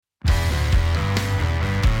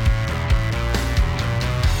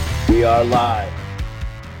We are live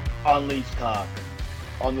on Leafs Talk,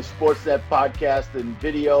 on the Sportsnet podcast and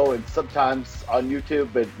video, and sometimes on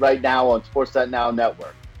YouTube, but right now on Sportsnet Now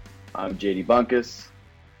Network. I'm JD Bunkus.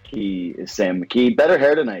 He is Sam McKee. Better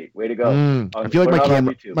hair tonight. Way to go. I feel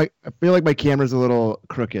like my camera's a little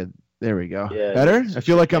crooked. There we go. Yeah, better? I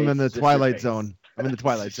feel like face, I'm in the Twilight Zone. I'm in the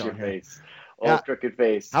Twilight Zone. Face. Old crooked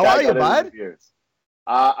face. How are you, bud?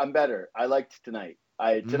 I'm better. I liked tonight.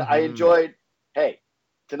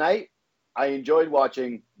 Tonight I enjoyed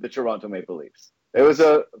watching the Toronto Maple Leafs. It was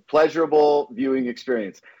a pleasurable viewing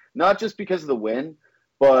experience, not just because of the win,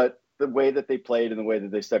 but the way that they played and the way that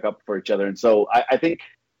they stuck up for each other. And so I think,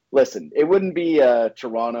 listen, it wouldn't be a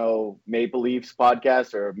Toronto Maple Leafs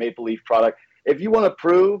podcast or a Maple Leaf product. If you want to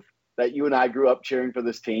prove that you and I grew up cheering for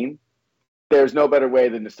this team, there's no better way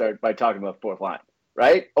than to start by talking about fourth line,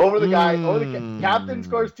 right? The captain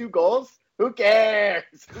scores 2 goals. Who cares?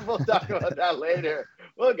 We'll talk about that later.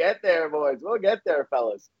 We'll get there, boys. We'll get there,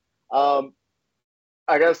 fellas. I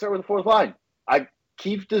got to start with the fourth line.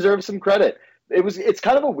 Keefe deserves some credit. It's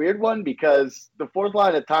kind of a weird one because the fourth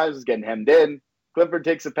line at times is getting hemmed in. Clifford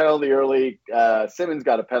takes a penalty early. Simmons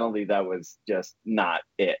got a penalty that was just not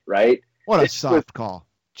it, right? What a soft call.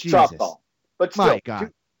 Jesus. Soft call. But still, my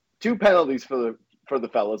God. Two penalties for the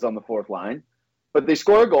fellas on the fourth line. But they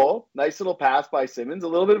score a goal. Nice little pass by Simmons. A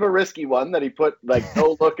little bit of a risky one that he put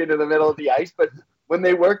no look into the middle of the ice. But when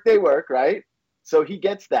they work, right? So he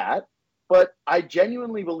gets that. But I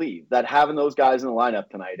genuinely believe that having those guys in the lineup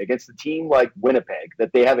tonight against a team like Winnipeg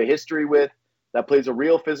that they have a history with, that plays a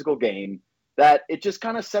real physical game, that it just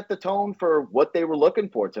kind of set the tone for what they were looking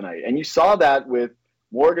for tonight. And you saw that with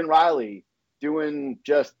Morgan Rielly doing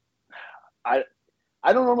just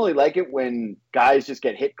I don't normally like it when guys just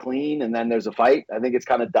get hit clean and then there's a fight. I think it's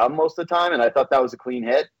kind of dumb most of the time, and I thought that was a clean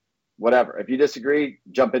hit. Whatever. If you disagree,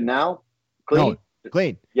 jump in now. Clean? No,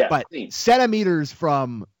 clean. Yeah, but clean. Centimeters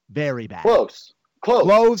from very bad. Close.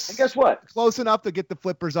 And guess what? Close enough to get the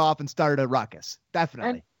flippers off and start a ruckus.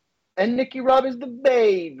 Definitely. And Nicky Robb is the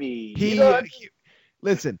baby.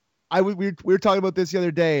 Listen, we were talking about this the other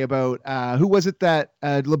day about who was it that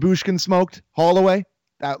Lyubushkin smoked? Holloway?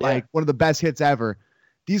 One of the best hits ever.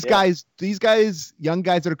 These guys, young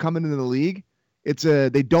guys that are coming into the league,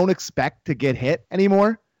 they don't expect to get hit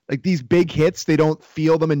anymore. Like these big hits, they don't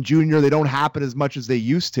feel them in junior. They don't happen as much as they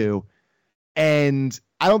used to. And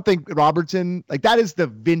I don't think Robertson, that is the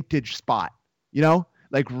vintage spot,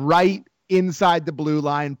 right inside the blue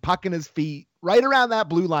line, puck in his feet, right around that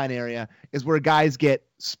blue line area is where guys get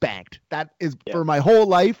spanked. That is for my whole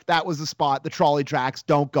life. That was the spot. The trolley tracks,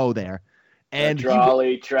 don't go there. And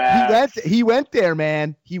he went there,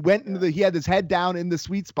 man. He went into he had his head down in the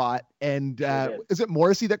sweet spot. And is it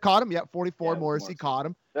Morrissey that caught him? Yeah, 44. Morrissey caught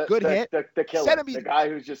him. Good hit. The killer. The guy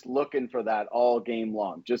who's just looking for that all game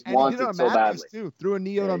long. Just wants it so badly. Too. Threw a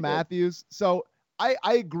knee on Matthews. So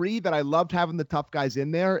I agree that I loved having the tough guys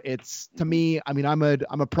in there. It's to me, I'm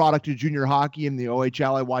a product of junior hockey in the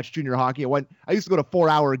OHL. I watched junior hockey. I used to go to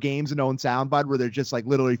 4-hour games in Owen Sound, bud, where they're just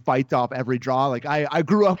literally fights off every draw. I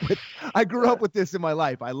grew up with this in my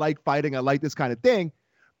life. I like fighting. I like this kind of thing.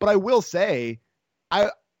 But I will say,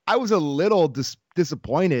 I was a little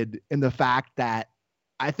disappointed in the fact that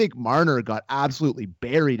I think Marner got absolutely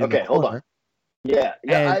buried in the corner. Hold on. Yeah,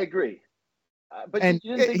 I agree. But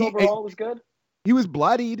you didn't think overall it was good? He was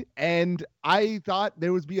bloodied, and I thought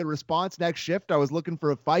there would be a response next shift. I was looking for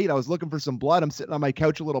a fight. I was looking for some blood. I'm sitting on my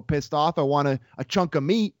couch a little pissed off. I want a chunk of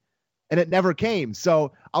meat, and it never came.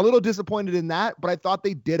 So a little disappointed in that, but I thought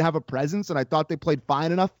they did have a presence, and I thought they played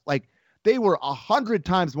fine enough. They were 100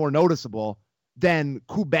 times more noticeable than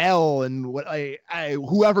Kubel and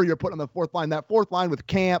whoever you're putting on the fourth line. That fourth line with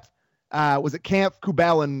Kampf, was it Kampf,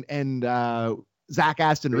 Kubel, and Zach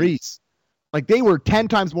Aston Reese? They were 10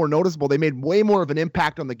 times more noticeable. They made way more of an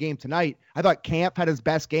impact on the game tonight. I thought Kampf had his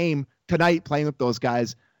best game tonight playing with those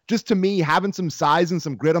guys. Just to me, having some size and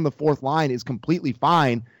some grit on the fourth line is completely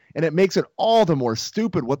fine. And it makes it all the more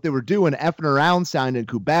stupid what they were doing, effing around, sounding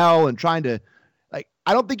Kubel and trying to, I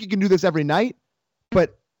don't think you can do this every night.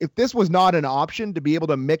 But if this was not an option to be able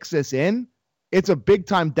to mix this in, it's a big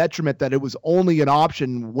time detriment that it was only an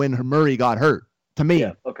option when Murray got hurt, to me.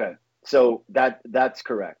 Yeah, okay. So that's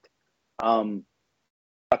correct.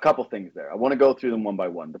 A couple things there. I want to go through them one by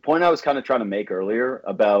one. The point I was kind of trying to make earlier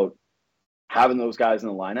about having those guys in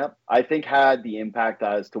the lineup, I think had the impact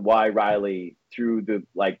as to why Rielly threw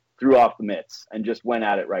off the mitts and just went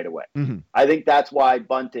at it right away. Mm-hmm. I think that's why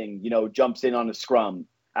Bunting, jumps in on a scrum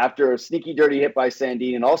after a sneaky dirty hit by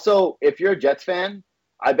Sandin. And also, if you're a Jets fan,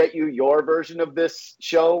 I bet your version of this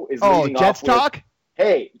show is leading Jets off talk?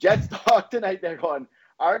 Hey, Jets talk tonight. They're going,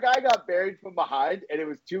 our guy got buried from behind, and it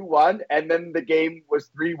was 2-1, and then the game was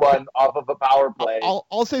 3-1 off of a power play.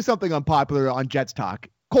 I'll say something unpopular on Jets talk.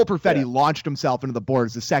 Cole Perfetti launched himself into the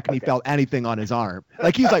boards the second he felt anything on his arm.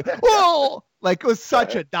 Like, he's like, whoa! Like, it was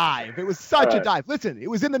such a dive. It was such a dive. Listen, it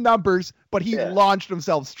was in the numbers, but he launched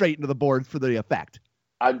himself straight into the boards for the effect.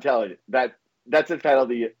 I'm telling you, that's a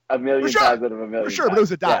penalty a million times out of a million. For sure, but it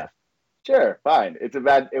was a dive. Yeah. Sure, fine.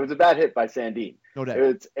 It was a bad hit by Sandin. No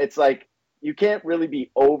doubt. It's like, you can't really be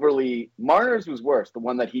overly. Marner's was worse, the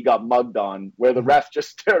one that he got mugged on, where the ref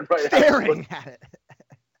just staring at it.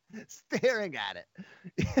 Staring at it.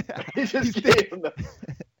 Yeah. He just gave him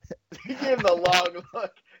the long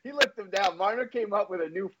look. He looked him down. Marner came up with a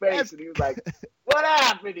new face, and he was like, "What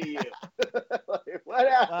happened to you? What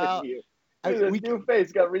happened to you?" His new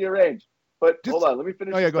face got rearranged. But hold on, let me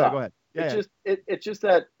finish. Oh yeah, go ahead. Yeah, it's just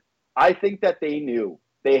that I think that they knew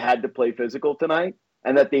they had to play physical tonight,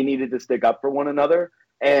 and that they needed to stick up for one another.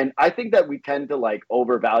 And I think that we tend to like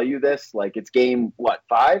overvalue this. Like, it's game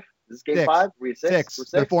 5? Is this game 5? We're 6? We're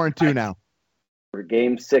 6. They're 4-2 now. We're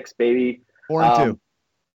game 6, baby. 4-2.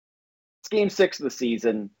 It's game 6 of the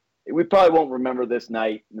season. We probably won't remember this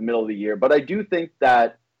night in the middle of the year, but I do think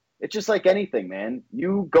that it's just like anything, man.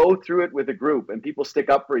 You go through it with a group, and people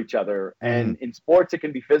stick up for each other. And in sports, it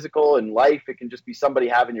can be physical. In life, it can just be somebody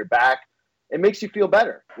having your back. It makes you feel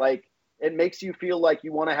better. Like, it makes you feel like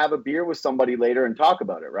you want to have a beer with somebody later and talk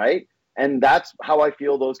about it, right? And that's how I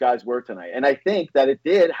feel those guys were tonight. And I think that it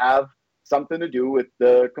did have something to do with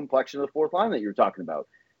the complexion of the fourth line that you're talking about.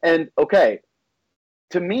 And, okay,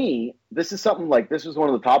 to me, this is something like, this was one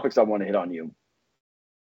of the topics I want to hit on you.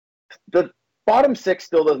 The bottom 6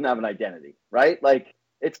 still doesn't have an identity, right? Like,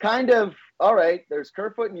 it's kind of, all right, there's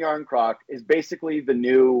Kerfoot and Yarncroc is basically the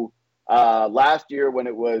new, last year when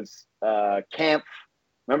it was Camp.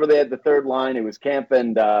 Remember, they had the third line. It was Camp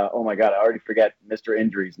and, oh, my God, I already forget Mr.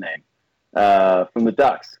 Injury's name from the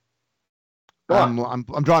Ducks. I'm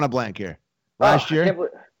drawing a blank here. Last year?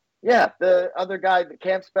 Yeah, the other guy, the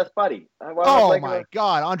Camp's best buddy. My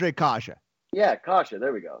God, Andre Kasha. Yeah, Kasha.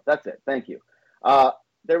 There we go. That's it. Thank you.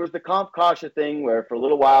 There was the Comp Kasha thing where for a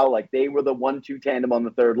little while, like, they were the 1-2 tandem on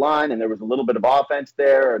the third line, and there was a little bit of offense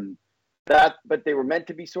there, and that, but they were meant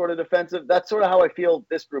to be sort of defensive. That's sort of how I feel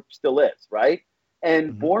this group still is, right?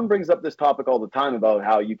 And Bourne brings up this topic all the time about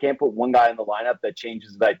how you can't put one guy in the lineup that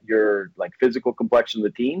changes that your like physical complexion of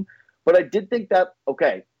the team. But I did think that,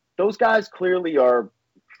 okay, those guys clearly are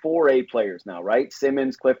 4A players now, right?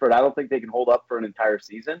 Simmons, Clifford, I don't think they can hold up for an entire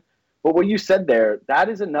season. But what you said there, that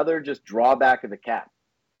is another just drawback of the cap,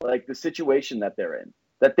 like the situation that they're in,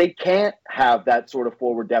 that they can't have that sort of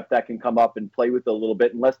forward depth that can come up and play with it a little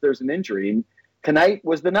bit unless there's an injury. And tonight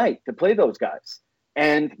was the night to play those guys.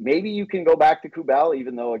 And maybe you can go back to Kubel,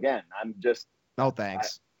 even though, again, I'm just... No,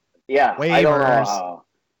 thanks. Waivers. I don't know how.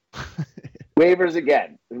 Waivers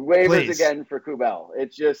again. Waivers again for Kubel.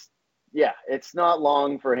 It's just, it's not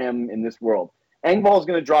long for him in this world. Engvall's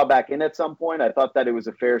going to draw back in at some point. I thought that it was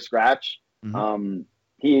a fair scratch.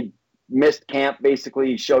 He had missed camp,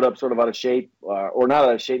 basically. He showed up sort of out of shape, or not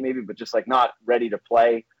out of shape maybe, but just like not ready to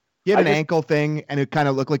play. He had an ankle thing, and it kind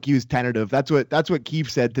of looked like he was tentative. That's what Keefe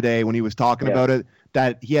said today when he was talking about it,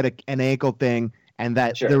 that he had an ankle thing, and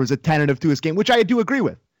that there was a tentative to his game, which I do agree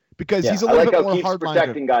with, because he's a little bit more hard line.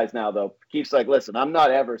 Protecting guys now, though. Keefe's like, listen, I'm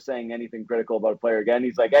not ever saying anything critical about a player again.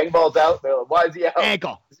 He's like, Engvall's out. They're like, why is he out?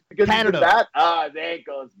 Ankle. Because he's that? His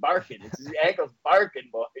ankle is barking. His ankle's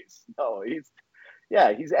barking, boys. No, he's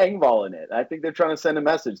Engvall in it. I think they're trying to send a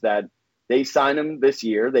message that they signed him this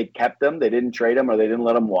year. They kept him. They didn't trade him or they didn't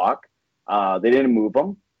let him walk. They didn't move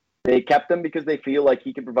him. They kept him because they feel like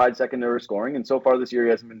he can provide secondary scoring. And so far this year,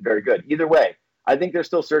 he hasn't been very good. Either way, I think they're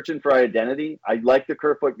still searching for identity. I like the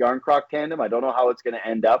Kerfoot-Yarncroc tandem. I don't know how it's going to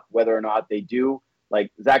end up, whether or not they do.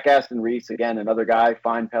 Like Zach Aston-Reese, again, another guy,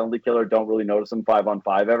 fine penalty killer. Don't really notice him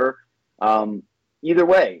 5-on-5 ever. Either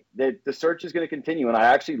way, the search is going to continue. And I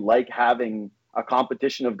actually like having a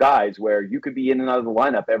competition of guys where you could be in and out of the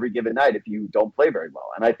lineup every given night if you don't play very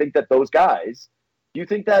well. And I think that those guys, do you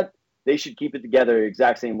think that they should keep it together,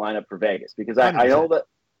 exact same lineup for Vegas? Because I know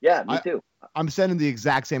that, me too. I'm sending the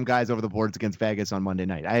exact same guys over the boards against Vegas on Monday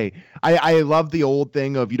night. I love the old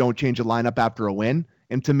thing of you don't change a lineup after a win.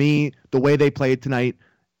 And to me, the way they played tonight,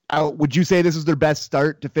 would you say this is their best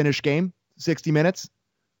start to finish game? 60 minutes?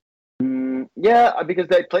 Yeah, because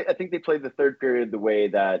I think they played the third period the way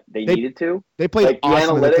that they needed to. They played like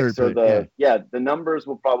awesome the analytics in the third period. The numbers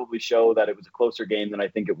will probably show that it was a closer game than I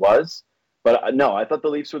think it was. But no, I thought the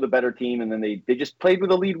Leafs were the better team, and then they just played with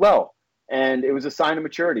the lead well. And it was a sign of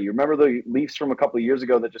maturity. You remember the Leafs from a couple of years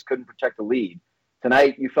ago that just couldn't protect the lead.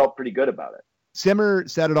 Tonight, you felt pretty good about it. Simmer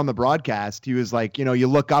said it on the broadcast. He was like, you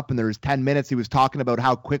look up and there's 10 minutes. He was talking about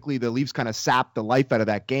how quickly the Leafs kind of sapped the life out of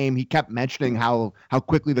that game. He kept mentioning how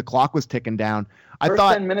quickly the clock was ticking down. First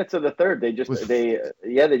 10 minutes of the third, they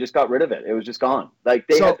just got rid of it. It was just gone. Like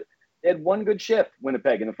they had one good shift,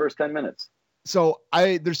 Winnipeg, in the first 10 minutes. So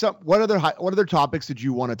what other topics did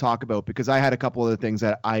you want to talk about? Because I had a couple other things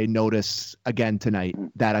that I noticed again tonight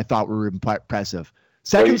that I thought were impressive.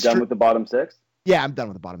 Are you done with the bottom six? Yeah, I'm done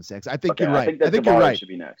with the bottom six. I think you're right. I think you're right. Should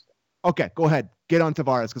be next. Okay, go ahead. Get on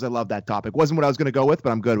Tavares because I love that topic. Wasn't what I was going to go with, but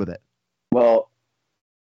I'm good with it. Well,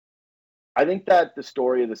 I think that the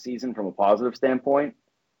story of the season from a positive standpoint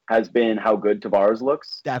has been how good Tavares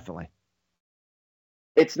looks. Definitely.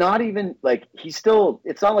 It's not even like it's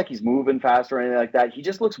not like he's moving fast or anything like that. He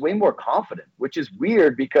just looks way more confident, which is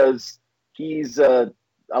weird because he's a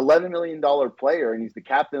 $11 million player and he's the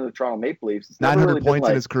captain of the Toronto Maple Leafs. It's 900 really points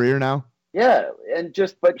in his career now. Yeah,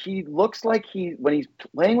 but he looks like when he's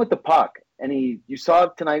playing with the puck, and you saw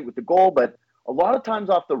it tonight with the goal, but a lot of times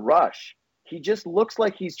off the rush, he just looks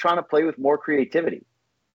like he's trying to play with more creativity.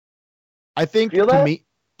 I think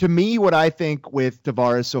to me, what I think with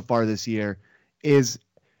Tavares so far this year is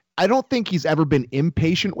I don't think he's ever been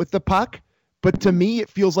impatient with the puck, but to me, it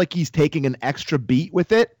feels like he's taking an extra beat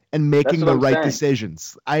with it and making the right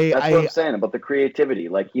decisions. That's what I'm saying about the creativity.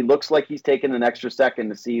 Like, he looks like he's taking an extra second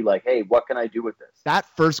to see, like, hey, what can I do with this? That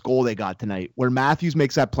first goal they got tonight, where Matthews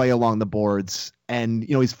makes that play along the boards, and,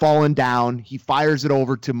 he's falling down. He fires it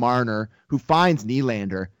over to Marner, who finds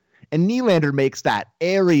Nylander. And Nylander makes that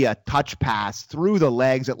area touch pass through the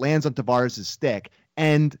legs. It lands on Tavares' stick.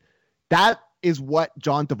 And that is what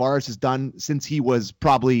John Tavares has done since he was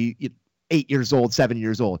probably 8 years old, 7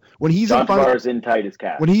 years old. When he's in tight as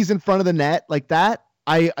cat. When he's in front of the net like that,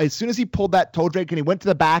 as soon as he pulled that toe drag and he went to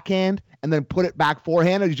the backhand and then put it back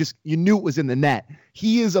forehand, you knew it was in the net.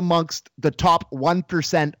 He is amongst the top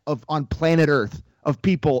 1% on planet Earth of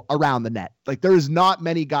people around the net. Like, there is not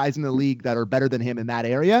many guys in the league that are better than him in that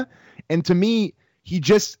area. And to me,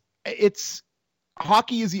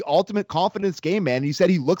 hockey is the ultimate confidence game, man. You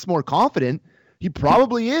said he looks more confident. He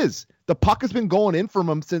probably is. The puck has been going in from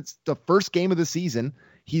him since the first game of the season.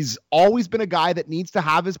 He's always been a guy that needs to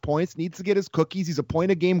have his points, needs to get his cookies. He's a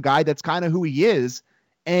point-a-game guy. That's kind of who he is.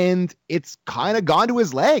 And it's kind of gone to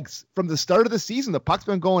his legs from the start of the season. The puck's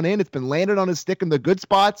been going in. It's been landed on his stick in the good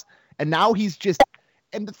spots. And now he's just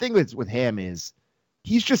 – and the thing with him is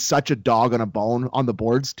he's just such a dog on a bone on the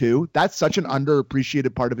boards too. That's such an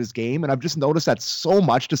underappreciated part of his game. And I've just noticed that so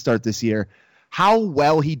much to start this year. How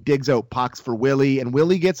well he digs out pucks for Willie, and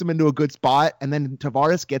Willie gets him into a good spot, and then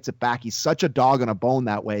Tavares gets it back. He's such a dog on a bone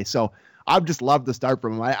that way. So I've just loved the start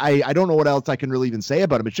from him. I don't know what else I can really even say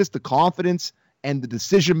about him. It's just the confidence and the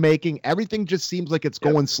decision-making. Everything just seems like it's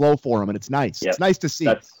going slow for him, and it's nice. It's nice to see.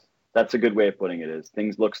 That's a good way of putting it, is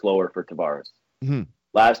things look slower for Tavares. Mm-hmm.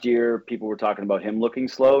 Last year, people were talking about him looking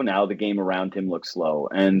slow. Now the game around him looks slow.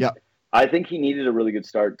 And I think he needed a really good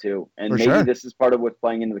start too. And this is part of what's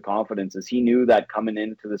playing into the confidence, is he knew that coming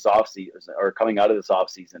into this offseason, or coming out of this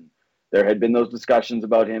offseason, there had been those discussions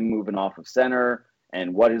about him moving off of center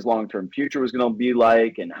and what his long-term future was going to be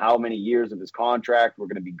like, and how many years of his contract were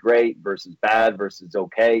going to be great versus bad versus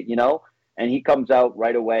okay, and he comes out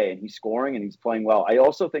right away and he's scoring and he's playing well. I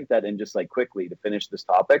also think that, and just like quickly to finish this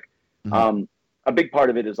topic, a big part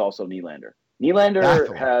of it is also Nylander.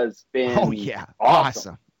 Nylander has been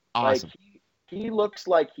awesome. Like, he looks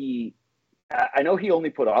like I know he only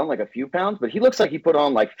put on like a few pounds, but he looks like he put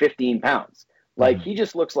on like 15 pounds. Like, he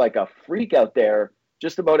just looks like a freak out there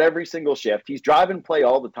just about every single shift. He's driving play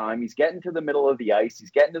all the time. He's getting to the middle of the ice. He's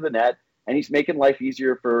getting to the net, and he's making life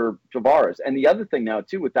easier for Tavares. And the other thing now,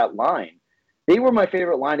 too, with that line, they were my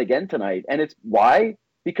favorite line again tonight. And it's why?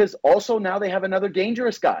 Because also now they have another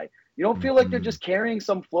dangerous guy. You don't feel like they're just carrying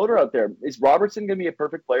some floater out there. Is Robertson going to be a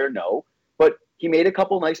perfect player? No. But he made a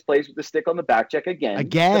couple nice plays with the stick on the back check again.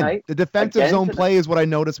 Tonight. The defensive zone play is what I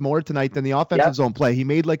noticed more tonight than the offensive zone play. He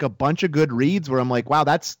made like a bunch of good reads where I'm like, wow,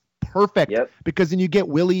 that's perfect. Because then you get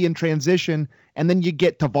Willie in transition, and then you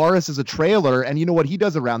get Tavares as a trailer, and you know what he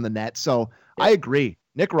does around the net. So I agree.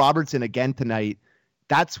 Nick Robertson again tonight,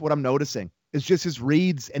 that's what I'm noticing. It's just his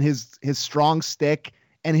reads and his strong stick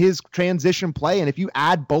and his transition play. And if you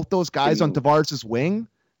add both those guys on Tavares' wing,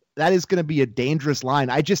 that is going to be a dangerous line.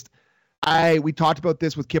 We talked about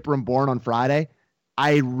this with Kipper and Bourne on Friday.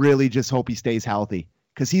 I really just hope he stays healthy,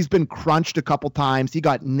 because he's been crunched a couple times. He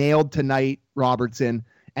got nailed tonight, Robertson,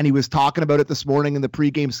 and he was talking about it this morning in the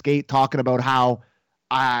pregame skate, talking about how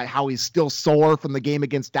he's still sore from the game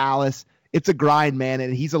against Dallas. It's a grind, man,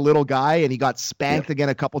 and he's a little guy, and he got spanked again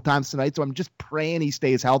a couple times tonight, so I'm just praying he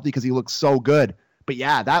stays healthy because he looks so good. But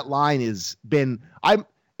yeah, that line has been.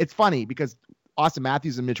 It's funny because Austin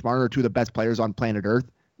Matthews and Mitch Marner are two of the best players on planet Earth,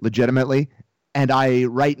 legitimately. And I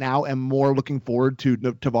right now am more looking forward to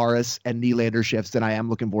Tavares and Nylander shifts than I am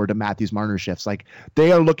looking forward to Matthews Marner shifts. Like,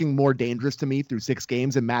 they are looking more dangerous to me through 6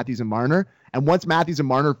 games than Matthews and Marner. And once Matthews and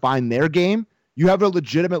Marner find their game, you have a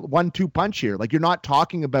legitimate 1-2 punch here. Like, you're not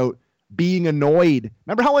talking about being annoyed.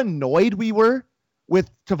 Remember how annoyed we were with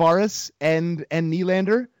Tavares and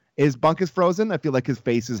Nylander? Is Bunkus frozen? I feel like his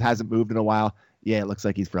face hasn't moved in a while. Yeah, it looks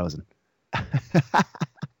like he's frozen.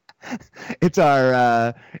 It's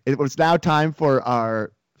now time for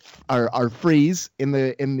our freeze in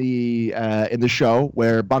the show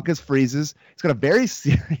where Bunkus freezes. He's got a very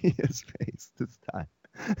serious face this time.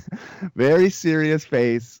 Very serious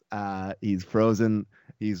face. He's frozen.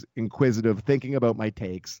 He's inquisitive, thinking about my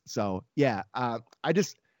takes. So yeah, I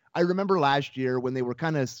remember last year when they were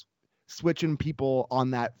kind of switching people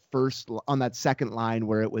on that second line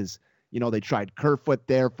where it was, they tried Kerfoot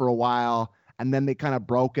there for a while. And then they kind of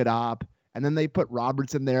broke it up. And then they put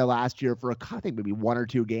Robertson there last year for I think maybe 1 or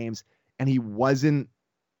 2 games. And he wasn't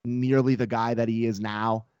nearly the guy that he is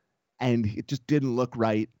now. And it just didn't look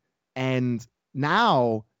right. And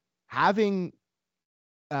now having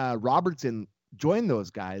Robertson join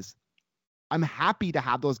those guys, I'm happy to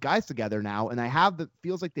have those guys together now. And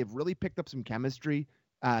feels like they've really picked up some chemistry,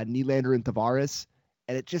 Nylander and Tavares.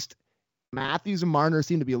 And it just, Matthews and Marner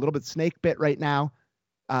seem to be a little bit snake bit right now.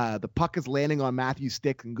 The puck is landing on Matthew's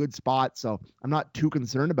stick in good spots, so I'm not too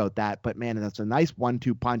concerned about that. But, man, that's a nice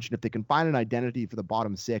 1-2 punch. And if they can find an identity for the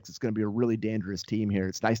bottom 6, it's going to be a really dangerous team here.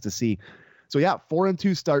 It's nice to see. So, yeah,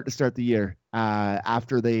 4-2 start to start the year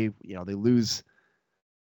after they lose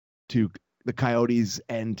to the Coyotes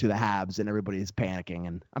and to the Habs, and everybody is panicking.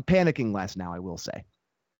 And I'm panicking less now, I will say.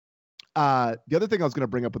 The other thing I was going to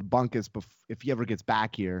bring up with Bunkus, if he ever gets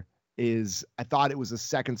back here, is I thought it was a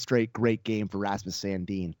second straight great game for Rasmus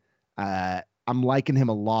Sandin. I'm liking him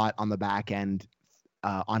a lot on the back end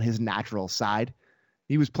on his natural side.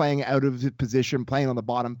 He was playing out of his position, playing on the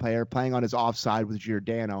bottom pair, playing on his offside with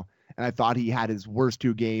Giordano. And I thought he had his worst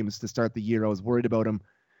 2 games to start the year. I was worried about him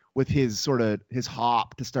with his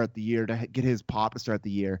hop to start the year, to get his pop to start the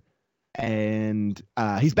year. And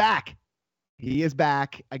he's back. He is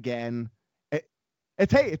back again.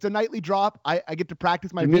 It's a nightly drop. I get to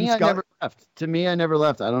practice my Vin Scully. To me, I never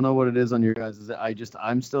left. I don't know what it is on your guys'.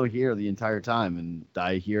 I'm still here the entire time, and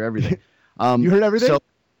I hear everything. You heard everything? So,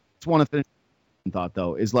 just want to finish. Thought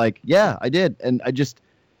though is like, yeah, I did, and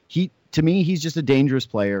to me, he's just a dangerous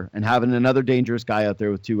player, and having another dangerous guy out there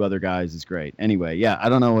with 2 other guys is great. Anyway, yeah, I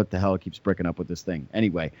don't know what the hell keeps breaking up with this thing.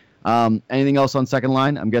 Anyway, anything else on second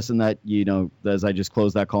line? I'm guessing that as I just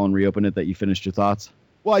closed that call and reopened it, that you finished your thoughts.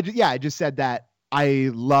 Well, I just said that.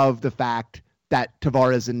 I love the fact that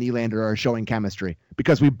Tavares and Nylander are showing chemistry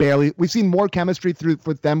because we've seen more chemistry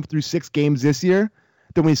for them through 6 games this year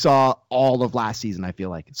than we saw all of last season, I feel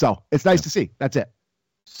like. So it's nice to see. That's it.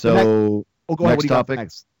 So go ahead. What do you got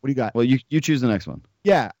next? What do you got? Well, you choose the next one.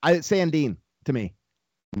 Yeah, Sandin to me.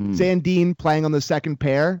 Sandin playing on the second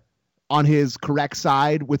pair on his correct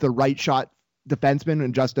side with a right shot defenseman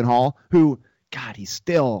and Justin Hall, who, God, he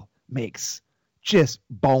still makes just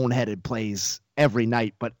boneheaded plays every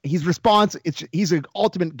night, but he's an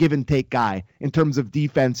ultimate give and take guy in terms of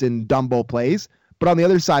defense and Dumbo plays. But on the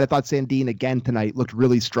other side, I thought Sandin again tonight looked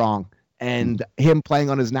really strong, and him playing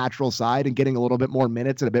on his natural side and getting a little bit more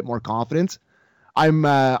minutes and a bit more confidence. I'm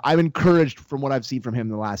encouraged from what I've seen from him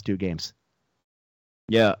in the last 2 games.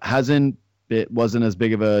 Yeah, it wasn't as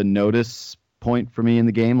big of a notice point for me in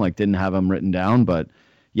the game. Like, didn't have him written down, but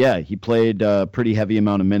yeah, he played a pretty heavy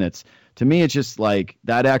amount of minutes. To me, it's just like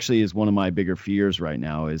that actually is one of my bigger fears right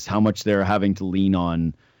now is how much they're having to lean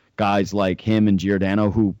on guys like him and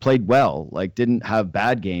Giordano who played well, like didn't have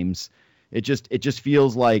bad games. It just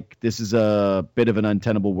feels like this is a bit of an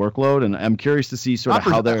untenable workload, and I'm curious to see sort of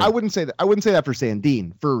how they're. I wouldn't say that. I wouldn't say that for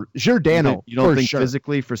Sandin. For Giordano, you don't think sure.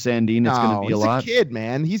 Physically for Sandin it's going to be a lot. He's a kid,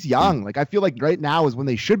 man. He's young. Like I feel like right now is when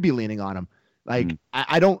they should be leaning on him. Like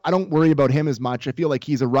I don't worry about him as much. I feel like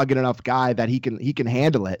he's a rugged enough guy that he can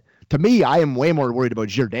handle it. To me, I am way more worried about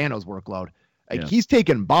Giordano's workload. Like he's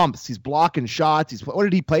taking bumps, he's blocking shots. What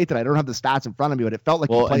did he play tonight? I don't have the stats in front of me, but it felt like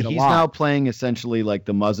he played a lot. He's now playing essentially like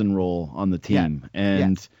the Muzzin role on the team,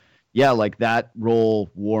 like that role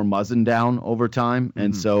wore Muzzin down over time.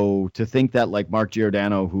 And so to think that like Mark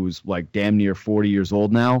Giordano, who's like damn near 40 years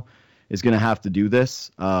old now, is going to have to do this.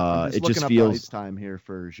 It just feels it's time here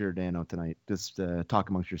for Giordano tonight. Just talk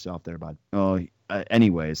amongst yourself there, bud.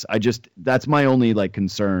 Anyways, that's my only like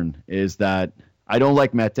concern is that I don't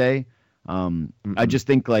like Mete. I just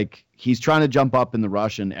think like he's trying to jump up in the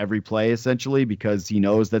rush in every play essentially because he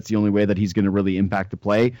knows that's the only way that he's going to really impact the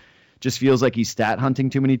play. Just feels like he's stat hunting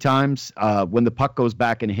too many times. When the puck goes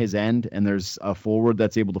back in his end and there's a forward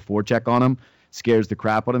that's able to forecheck on him, scares the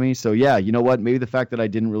crap out of me. So yeah, you know what? Maybe the fact that I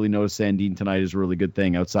didn't really notice Sandin tonight is a really good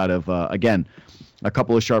thing outside of, again, a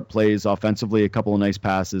couple of sharp plays offensively, a couple of nice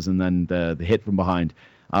passes, and then the hit from behind.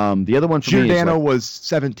 The other one for me is Giordano was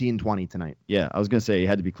 17-20 tonight. Yeah, I was going to say he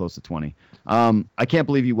had to be close to 20. I can't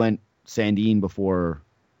believe he went Sandin before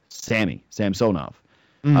Samsonov.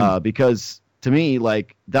 Because to me,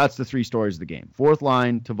 like, that's the three stories of the game. Fourth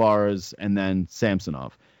line, Tavares, and then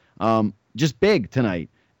Samsonov. Just big tonight.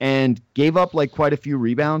 And gave up like quite a few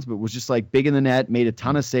rebounds, but was just like big in the net, made a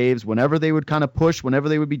ton of saves. Whenever they would kind of push, whenever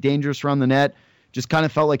they would be dangerous around the net, just kind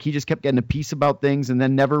of felt like he just kept getting a piece about things and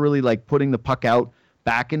then never really like putting the puck out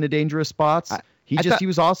back into dangerous spots. He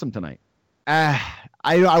was awesome tonight.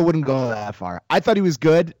 I wouldn't go that far. I thought he was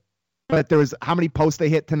good, but there was how many posts they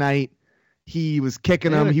hit tonight. He was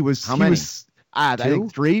kicking them. How many? I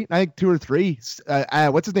think 3. I think 2 or 3.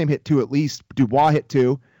 What's his name hit 2 at least. Dubois hit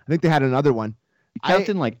 2. I think they had another one.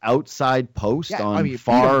 Captain like outside post on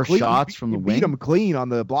far shots from the wing. Beat him clean on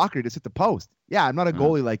the blocker. He just hit the post. Yeah, I'm not a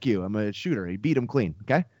goalie like you. I'm a shooter. He beat him clean.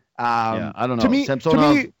 Okay. Yeah, I don't know. To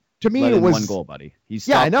me, it was 1 goal, buddy. He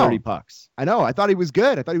stopped 30 pucks. I know. I thought he was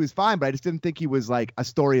good. I thought he was fine, but I just didn't think he was like a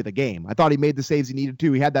story of the game. I thought he made the saves he needed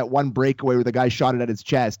to. He had that one breakaway where the guy shot it at his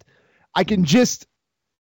chest. I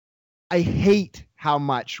hate how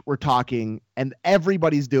much we're talking, and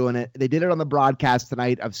everybody's doing it. They did it on the broadcast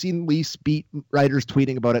tonight. I've seen Leafs beat writers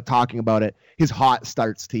tweeting about it, talking about it. His hot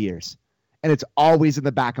starts to years, and it's always in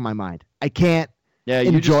the back of my mind. I can't. Yeah,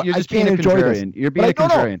 you're just being a contrarian. You're being a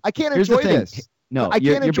contrarian. I can't enjoy this. No,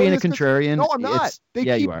 you're being a contrarian. No, I'm not.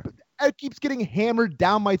 You are. It keeps getting hammered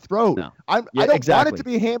down my throat. No. I don't want it to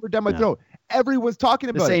be hammered down my throat. Everyone's talking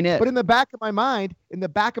about it. But in the back of my mind,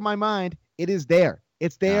 it is there.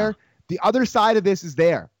 It's there. No. The other side of this is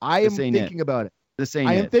there. I am thinking about it.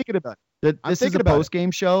 I am thinking about it. This is a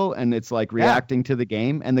post-game show, and it's like reacting to the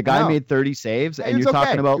game. And the guy made 30 saves, and you're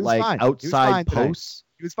talking about like outside posts.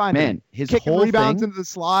 He was fine. Man, his kicking whole rebounds thing, into the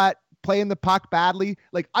slot, playing the puck badly.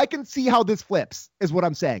 Like I can see how this flips. Is what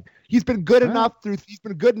I'm saying. He's been good enough through. He's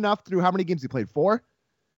been good enough through how many games he played? 4.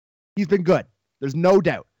 He's been good. There's no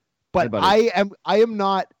doubt. But I am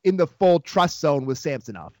not in the full trust zone with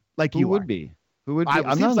Samsonov like you would be. Who would be?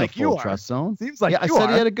 I'm not in the full trust zone. Seems like I said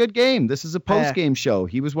he had a good game. This is a post-game show.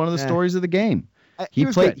 He was one of the stories of the game. He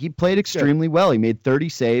played extremely well. He made 30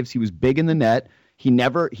 saves. He was big in the net.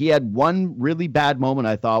 He had one really bad moment,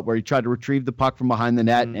 I thought, where he tried to retrieve the puck from behind the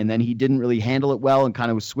net, and then he didn't really handle it well and kind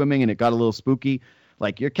of was swimming, and it got a little spooky.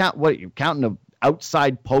 Like you're counting an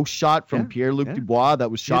outside post shot from Pierre-Luc Dubois that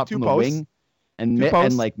was shot from the wing and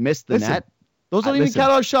missed the net. Those don't even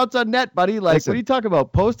count on shots on net, buddy. Like, what are you talking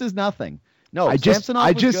about? Post is nothing. No,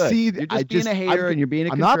 Samsonov was good. You're just being a hater and you're being a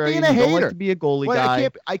contrarian. I'm not being a hater. You don't like to be a goalie guy.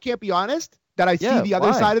 I can't be honest that I see the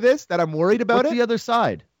other side of this, that I'm worried about. What's the other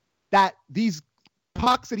side? That these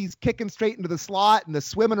pucks that he's kicking straight into the slot and the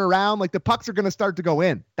swimming around, like the pucks are going to start to go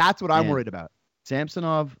in. That's what I'm worried about.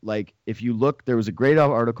 Samsonov, like if you look, there was a great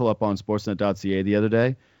article up on sportsnet.ca the other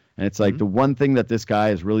day, and it's like the one thing that this guy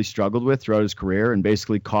has really struggled with throughout his career and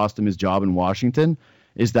basically cost him his job in Washington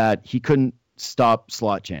is that he couldn't stop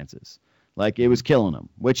slot chances. Like it was killing him,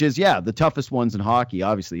 which is, the toughest ones in hockey,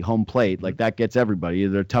 obviously home plate, like that gets everybody.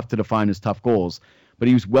 They're tough to define as tough goals, but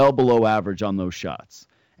he was well below average on those shots.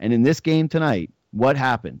 And in this game tonight, what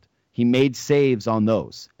happened? He made saves on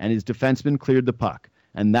those, and his defenseman cleared the puck.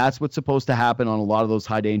 And that's what's supposed to happen on a lot of those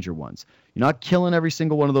high danger ones. You're not killing every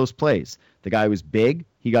single one of those plays. The guy was big.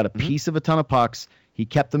 He got a piece of a ton of pucks. He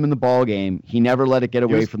kept them in the ball game. He never let it get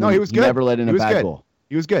away from them. He was good. Never let in a bad goal.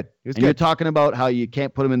 He was good. You're talking about how you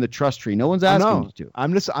can't put him in the trust tree. No one's asking you to.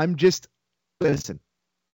 I'm just listen.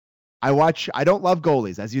 I don't love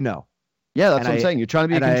goalies, as you know. Yeah, that's what I'm saying. You're trying to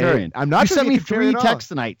be a contrarian. I'm not. You sent me 3 texts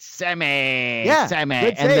tonight. Semi. And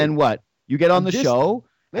then what? You get on the show.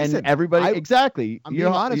 Listen, and everybody, exactly. I'm being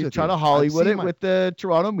honest with you. Trying to Hollywood it with the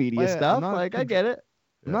Toronto media stuff. I get it.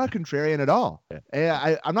 I'm not contrarian at all.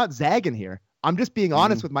 I'm not zagging here. I'm just being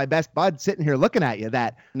honest with my best bud sitting here looking at you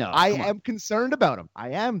that I am concerned about him.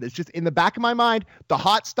 I am. It's just in the back of my mind, the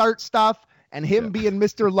hot start stuff and him being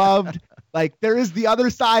Mr. Loved. Like there is the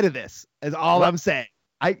other side of this is all I'm saying.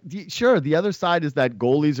 Sure, the other side is that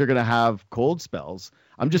goalies are going to have cold spells.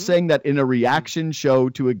 I'm just saying that in a reaction show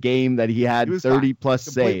to a game that he had 30 plus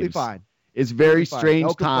saves. Fine. It's very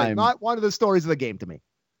strange time. Not one of the stories of the game to me.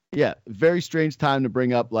 Yeah, very strange time to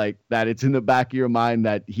bring up like that. It's in the back of your mind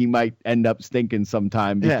that he might end up stinking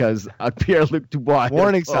sometime because Pierre-Luc Dubois.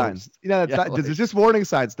 Warning signs. There's just warning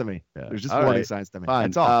signs to me. Yeah. There's just warning signs to me. Fine.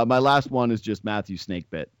 That's all. My last one is just Matthew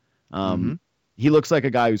Snakebit. He looks like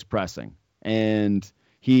a guy who's pressing, and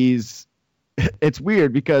it's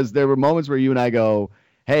weird because there were moments where you and I go,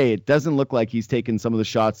 hey, it doesn't look like he's taking some of the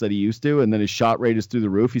shots that he used to, and then his shot rate is through the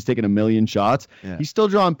roof. He's taking 1 million shots. Yeah. He's still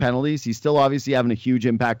drawing penalties. He's still obviously having a huge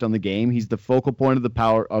impact on the game. He's the focal point of the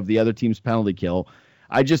power of the other team's penalty kill.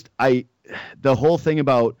 The whole thing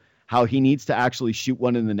about how he needs to actually shoot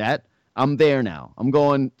one in the net, I'm there now. I'm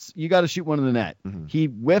going, you got to shoot one in the net. Mm-hmm. He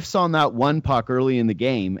whiffs on that one puck early in the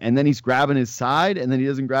game, and then he's grabbing his side, and then he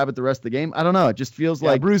doesn't grab it the rest of the game. I don't know. It just feels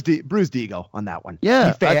like bruised ego on that one.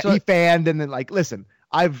 Yeah. He fanned, and then listen,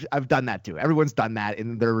 I've done that too. Everyone's done that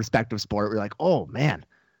in their respective sport. We're like, oh man,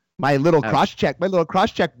 my little cross check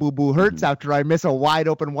boo boo hurts after I miss a wide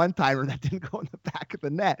open one timer that didn't go in the back of the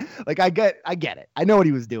net. Like I get it. I know what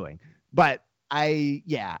he was doing, but I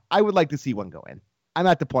would like to see one go in. I'm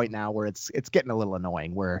at the point now where it's getting a little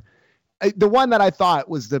annoying. Where the one that I thought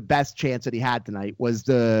was the best chance that he had tonight was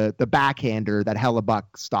the backhander that Hellebuck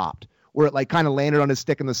stopped, where it kind of landed on his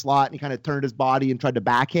stick in the slot and he kind of turned his body and tried to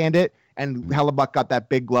backhand it. And Hellebuck got that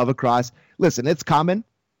big glove across. Listen, it's coming.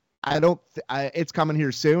 It's coming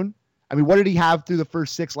here soon. I mean, what did he have through the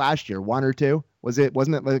first 6 last year? 1 or 2? Wasn't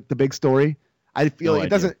it like the big story? I feel it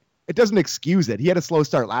doesn't excuse it. He had a slow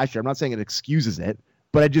start last year. I'm not saying it excuses it,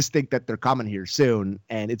 but I just think that they're coming here soon,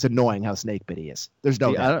 and it's annoying how snakebit he is. There's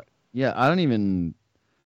no doubt.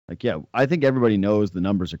 I think everybody knows the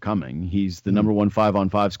numbers are coming. He's the number 1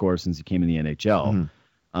 5-on-5 scorer since he came in the NHL.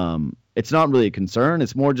 Mm-hmm. It's not really a concern.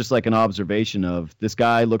 It's more just like an observation of this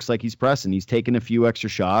guy looks like he's pressing. He's taking a few extra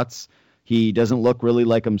shots. He doesn't look really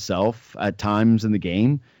like himself at times in the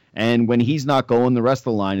game. And when he's not going, the rest of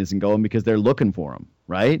the line isn't going because they're looking for him,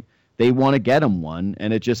 right? They want to get him one,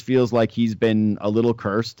 and it just feels like he's been a little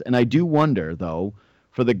cursed. And I do wonder, though,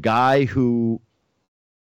 for the guy who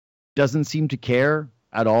doesn't seem to care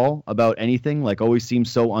at all about anything, always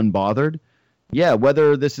seems so unbothered,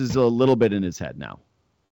 whether this is a little bit in his head now.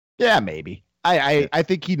 Yeah, maybe. I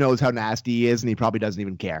think he knows how nasty he is, and he probably doesn't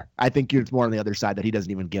even care. I think it's more on the other side that he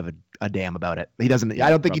doesn't even give a damn about it. He doesn't.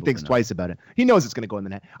 I don't think he thinks twice about it. He knows it's going to go in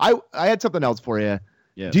the net. I had something else for you.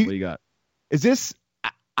 Yeah. What do you got? Is this?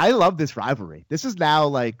 I love this rivalry. This is now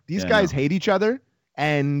these guys hate each other,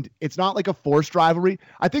 and it's not like a forced rivalry.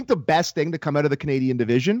 I think the best thing to come out of the Canadian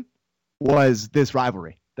division was this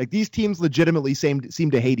rivalry. These teams legitimately seem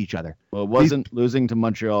to hate each other. Well, it wasn't losing to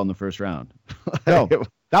Montreal in the first round. No,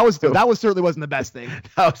 that certainly wasn't the best thing.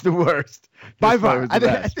 That was the worst. By far. I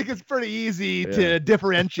think it's pretty easy to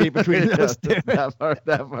differentiate between those two. That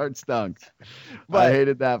part stunk. But I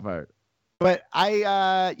hated that part. But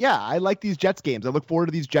I like these Jets games. I look forward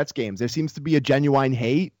to these Jets games. There seems to be a genuine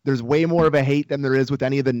hate. There's way more of a hate than there is with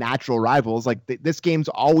any of the natural rivals. This game's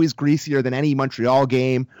always greasier than any Montreal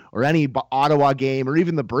game or any Ottawa game or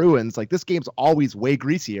even the Bruins. This game's always way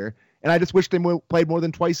greasier. And I just wish they played more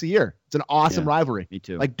than twice a year. It's an awesome rivalry. Me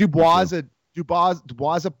too. Dubois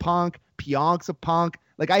a punk. Pionk's a punk.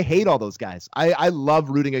 I hate all those guys. I love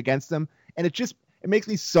rooting against them. And it makes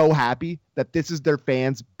me so happy that this is their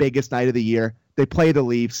fans' biggest night of the year. They play the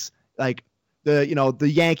Leafs, the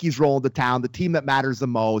Yankees roll into town, the team that matters the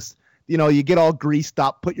most. You get all greased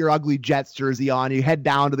up, put your ugly Jets jersey on, you head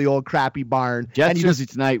down to the old crappy barn. Jets jersey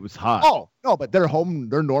tonight was hot. Oh, no, but their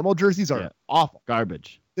normal jerseys are awful.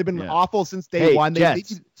 Garbage. They've been awful since day one.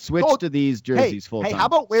 Jets, switch to these jerseys full time. Hey, how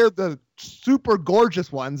about wear the super gorgeous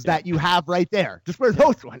ones that you have right there? Just wear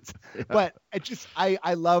those ones. Yeah. But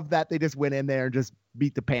I love that they just went in there and just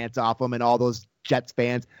beat the pants off them, and all those Jets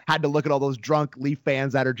fans had to look at all those drunk Leaf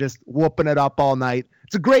fans that are just whooping it up all night.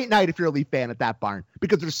 It's a great night if you're a Leaf fan at that barn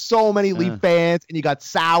because there's so many Leaf fans, and you got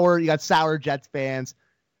sour Jets fans.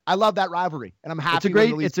 I love that rivalry, and I'm happy.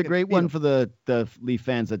 It's a great one for the Leaf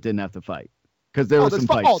fans that didn't have to fight. Because there were some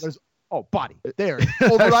fights. Body. There.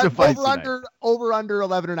 Over under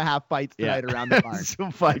 11.5 fights tonight around the barn.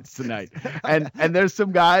 Some fights tonight. And there's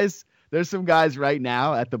some guys right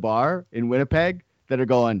now at the bar in Winnipeg that are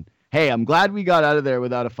going, hey, I'm glad we got out of there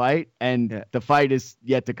without a fight, and the fight is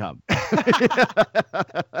yet to come.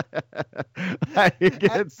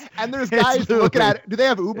 And there's guys looking at it. Do they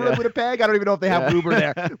have Uber in Winnipeg? I don't even know if they have Uber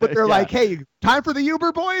there. But they're like, hey, time for the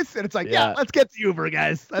Uber, boys? And it's like, let's get the Uber,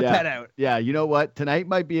 guys. Let's head out. Yeah, you know what? Tonight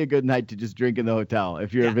might be a good night to just drink in the hotel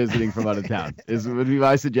if you're visiting from out of town. Would be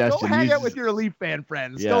my suggestion. Go hang out with your Leaf fan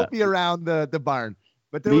friends. Don't be around the barn.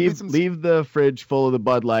 But leave the fridge full of the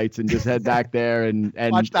Bud Lights and just head back there and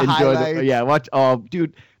watch the enjoy highlights. watch. Oh,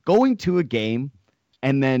 dude, going to a game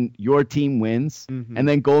and then your team wins, and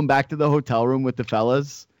then going back to the hotel room with the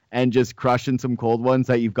fellas and just crushing some cold ones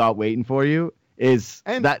that you've got waiting for you is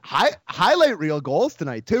and that highlight reel goals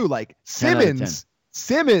tonight too. Like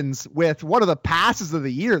Simmons with one of the passes of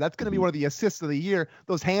the year. That's going to be one of the assists of the year.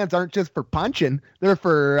 Those hands aren't just for punching; they're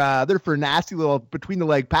for nasty little between the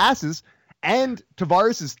leg passes. And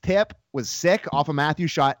Tavares' tip was sick off a Matthews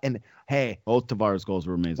shot. And hey, both Tavares goals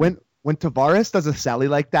were amazing. When Tavares does a sally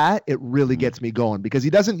like that, it really gets me going because he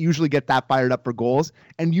doesn't usually get that fired up for goals.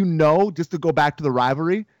 And just to go back to the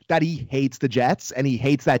rivalry, that he hates the Jets and he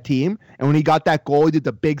hates that team. And when he got that goal, he did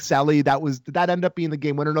the big sally. Did that end up being the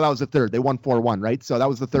game winner? No, that was the third. They won 4-1, right? So that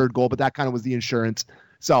was the third goal, but that kind of was the insurance.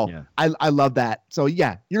 So yeah. I love that. So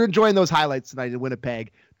yeah, you're enjoying those highlights tonight in Winnipeg,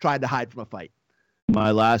 trying to hide from a fight.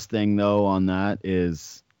 My last thing though on that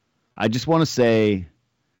is I just want to say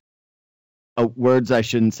words I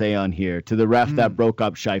shouldn't say on here to the ref that broke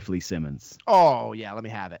up Shifley Simmons. Oh yeah, let me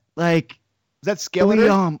have it. Like, is that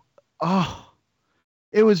Skillet?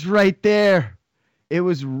 It was right there. It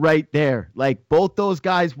was right there. Like both those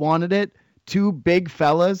guys wanted it. Two big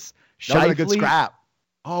fellas. That was a good scrap.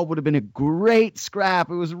 Oh, it would have been a great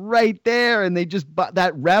scrap. It was right there, and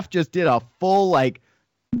that ref just did a full like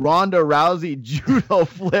Ronda Rousey judo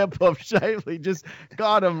flip of Shifley, just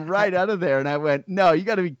got him right out of there. And I went, no, you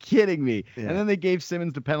got to be kidding me. Yeah. And then they gave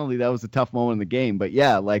Simmons the penalty. That was a tough moment in the game. But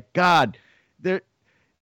yeah, like, God,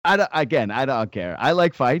 I don't care. I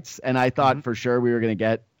like fights, and I thought for sure we were going to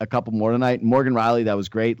get a couple more tonight. Morgan Riley, that was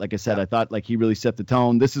great. Like I said, I thought like he really set the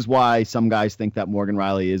tone. This is why some guys think that Morgan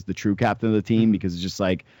Riley is the true captain of the team because it's just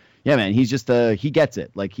like, yeah, man, he's just he gets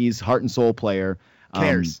it. Like he's heart and soul player.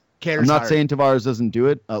 Cares I'm not hard. saying Tavares doesn't do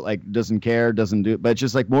it, doesn't care, doesn't do it, but it's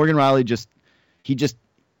just like Morgan Riley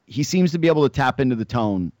he seems to be able to tap into the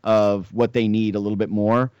tone of what they need a little bit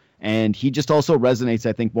more. And he just also resonates,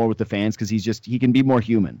 I think, more with the fans because he can be more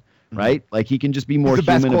human, right? Like he can just be more he's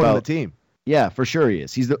the human best about the team. Yeah, for sure he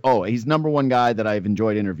is. He's number one guy that I've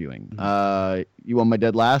enjoyed interviewing. You want my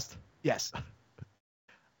dead last? Yes.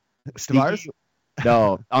 Tavares?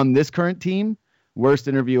 No, on this current team, worst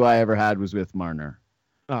interview I ever had was with Marner.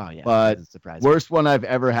 Oh yeah, but worst one I've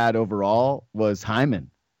ever had overall was Hyman.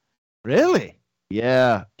 Really?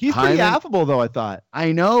 Yeah, he's pretty affable though. I thought.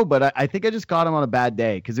 I know, but I think I just got him on a bad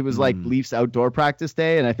day because it was like Leafs outdoor practice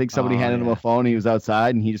day, and I think somebody handed him a phone. And he was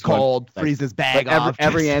outside, and he just freeze his bag off.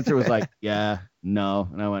 Every answer was like, yeah, no,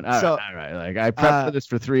 and I went, all right. Like I prepped for this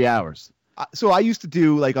for 3 hours. So I used to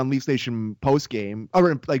do like on Leafs Nation post game,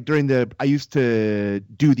 or like I used to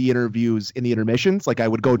do the interviews in the intermissions. Like I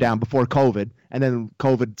would go down before COVID, and then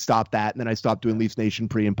COVID stopped that, and then I stopped doing Leafs Nation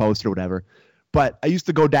pre and post or whatever. But I used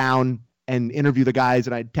to go down and interview the guys,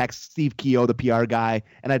 and I'd text Steve Keogh, the PR guy,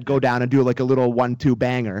 and I'd go down and do like a little 1-2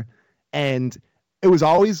 banger. And it was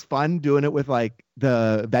always fun doing it with like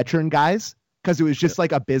the veteran guys because it was just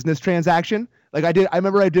like a business transaction. Like I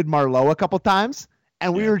remember I did Marleau a couple times.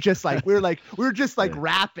 And we were just like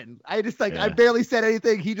rapping. I barely said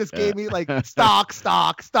anything. He just gave me like stock.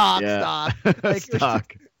 Like,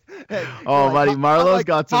 stock. Buddy, Marlowe's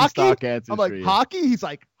got some hockey? stock answers. I'm like, for you. Hockey? He's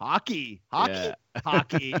like, hockey.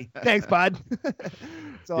 Thanks, bud.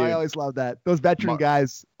 So dude, I always love that. Those veteran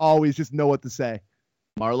guys always just know what to say.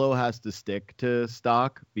 Marleau has to stick to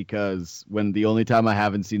stock because the only time I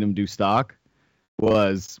haven't seen him do stock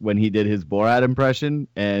was when he did his Borat impression,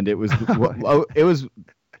 and it was it was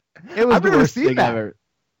the worst thing ever.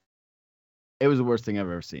 It was the worst thing I've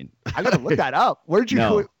ever seen. I gotta look that up. Where did you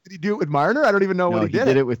do it? Did he do it with Marner? I don't even know what he did. He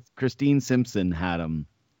did it with Christine Simpson. Had him.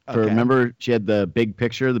 Remember, she had the big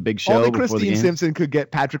picture, the big show. Only before Christine the game. Simpson could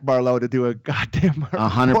get Patrick Marleau to do a goddamn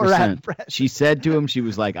 100%. She said to him, she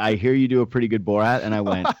was like, "I hear you do a pretty good Borat," and I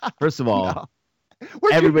went, first of all. No.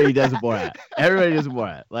 Everybody does a Borat. Everybody does a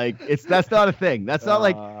Borat. Like that's not a thing. That's not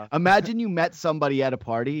like, imagine you met somebody at a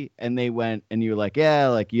party and they went and you were like, yeah,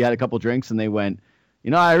 like you had a couple drinks and they went,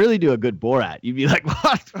 I really do a good Borat. You'd be like,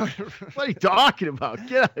 what? What are you talking about?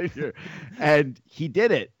 Get out of here. And he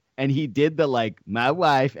did it. And he did the like my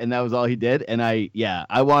wife, and that was all he did. And I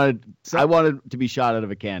wanted to be shot out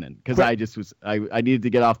of a cannon because I needed to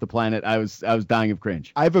get off the planet. I was dying of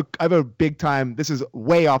cringe. I have a big time. This is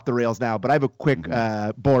way off the rails now, but I have a quick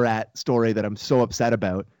Borat story that I'm so upset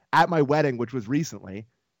about. At my wedding, which was recently,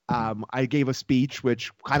 I gave a speech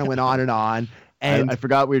which kind of went on and on. And I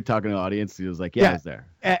forgot we were talking to the audience. He was like, I was there.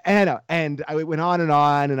 And I went on, and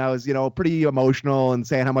I was, pretty emotional and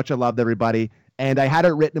saying how much I loved everybody. And I had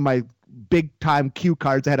it written in my big time cue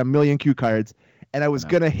cards. I had 1 million cue cards, and I was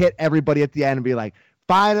going to hit everybody at the end and be like,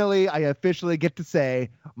 finally, I officially get to say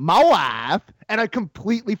my wife, and I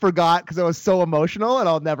completely forgot because I was so emotional, and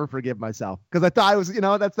I'll never forgive myself because I thought it was,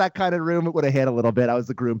 that's that kind of room. It would have hit a little bit. I was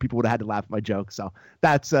the groom. People would have had to laugh at my joke. So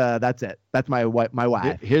that's it. That's my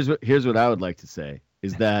wife. Here's what I would like to say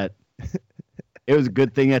is that it was a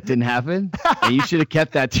good thing that didn't happen, and you should have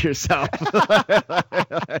kept that to yourself.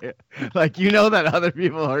 Like, that other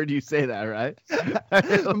people heard you say that, right?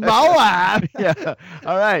 My wife. Yeah.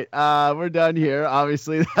 All right. We're done here.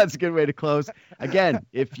 Obviously, that's a good way to close. Again,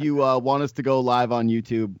 if you want us to go live on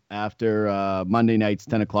YouTube after Monday night's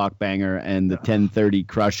 10 o'clock banger and the 10:30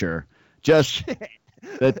 crusher, just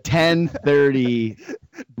the 10:30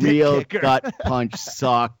 real gut punch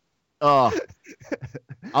sock. Oh,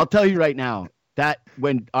 I'll tell you right now. That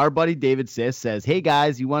when our buddy David Sis says, "Hey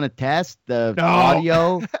guys, you want to test the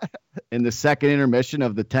audio in the second intermission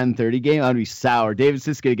of the 10:30 game?" I'd be sour. David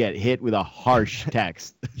Sis is gonna get hit with a harsh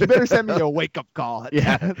text. You better send me a wake up call.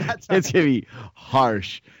 Yeah, it's gonna be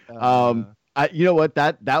harsh. You know what?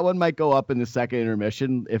 That one might go up in the second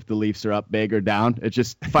intermission if the Leafs are up big or down. It's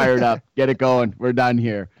just fire it up, get it going. We're done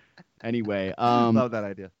here. Anyway, love that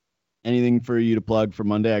idea. Anything for you to plug for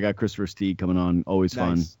Monday? I got Christopher Steed coming on. Always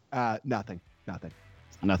nice. fun. Nothing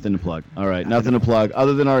to plug. All right, nothing to plug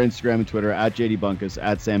other than our Instagram and Twitter at JD Bunkus,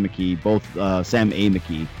 at Sam McKee, both Sam A.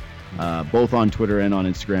 McKee, both on Twitter and on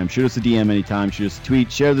Instagram. Shoot us a DM anytime. Shoot us a tweet.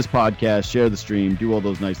 Share this podcast. Share the stream. Do all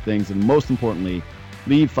those nice things, and most importantly,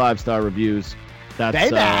 leave 5-star reviews. That's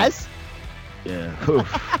very nice. Yeah.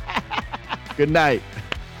 Good night.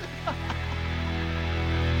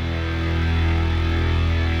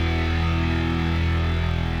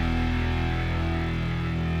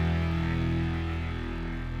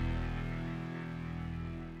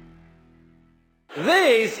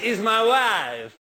 This is my wife.